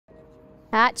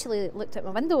I actually looked out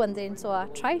my window one day and saw a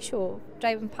trishaw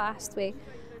driving past with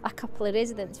a couple of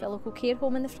residents with a local care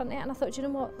home in the front of it, and I thought, do you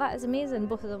know what, that is amazing,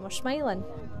 both of them were smiling.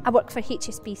 I work for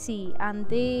HSBC and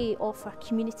they offer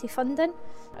community funding.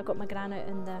 I got my gran out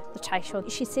in the trishaw.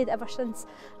 She said ever since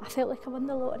I felt like I won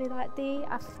the lottery that day,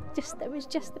 it was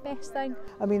just the best thing.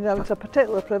 I mean, it was a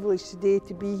particular privilege today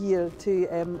to be here to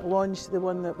launch the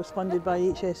one that was funded by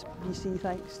HSBC,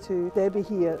 thanks to Debbie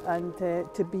here, and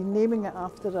to be naming it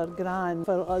after our gran.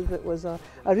 For us it was a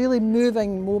really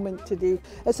moving moment today.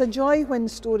 It's a joy when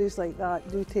stories like that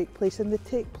do take place, and they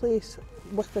take place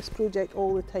with this project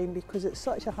all the time because it's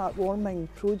such a heartwarming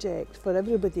project for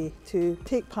everybody to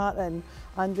take part in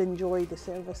and enjoy the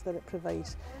service that it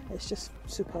provides. It's just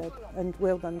superb, and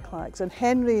well done, Clacks. And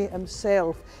Henry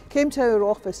himself came to our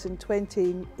office in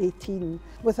 2018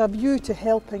 with a view to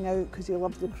helping out because he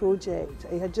loved the project.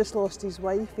 He had just lost his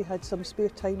wife, he had some spare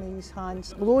time in his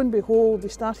hands. Lo and behold, we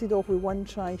started off with one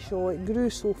trishaw. It grew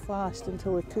so fast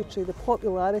until the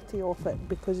popularity of it,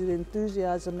 because of the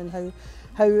enthusiasm and how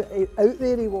out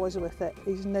there he was with it.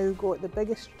 He's now got the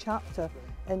biggest chapter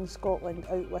in Scotland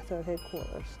out with our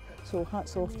headquarters. So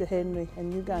hats off to Henry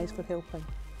and you guys for helping.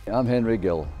 I'm Henry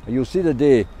Gill. You'll see the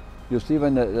day, you'll see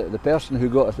when the person who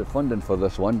got us the funding for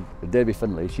this one, Debbie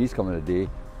Finlay, she's coming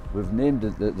today. We've named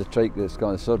the trike that's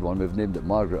got the third one, we've named it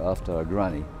Margaret after her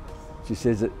granny. She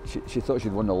says that she thought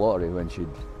she'd won the lottery when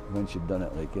she'd done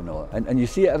it, like, you know. And you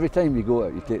see it every time you go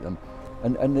out, you take them.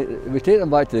 And we take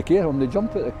them back to the care home, they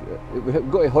jump at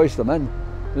we've got to hoist them in.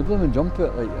 They blooming jump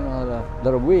at, like, you know,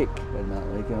 they're awake and that,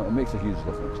 like, you know, it makes a huge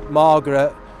difference.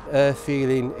 Margaret, her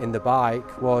feeling in the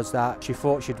bike was that she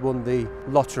thought she'd won the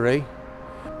lottery.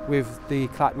 With the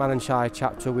Clackmannanshire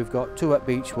chapter, we've got 2 at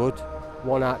Beechwood,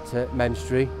 1 at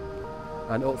Menstrie,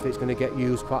 and hopefully it's going to get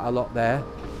used quite a lot there.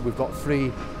 We've got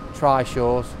 3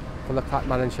 trishaws for the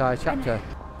Clackmannanshire chapter.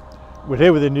 We're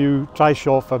here with a new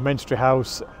trishaw for Menstrie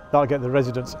House. That'll get the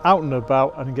residents out and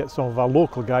about and get some of our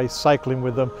local guys cycling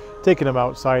with them, taking them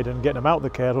outside and getting them out of the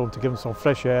care home to give them some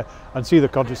fresh air and see the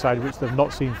countryside, which they've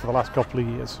not seen for the last couple of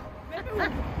years.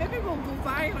 Maybe we'll go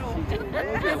viral.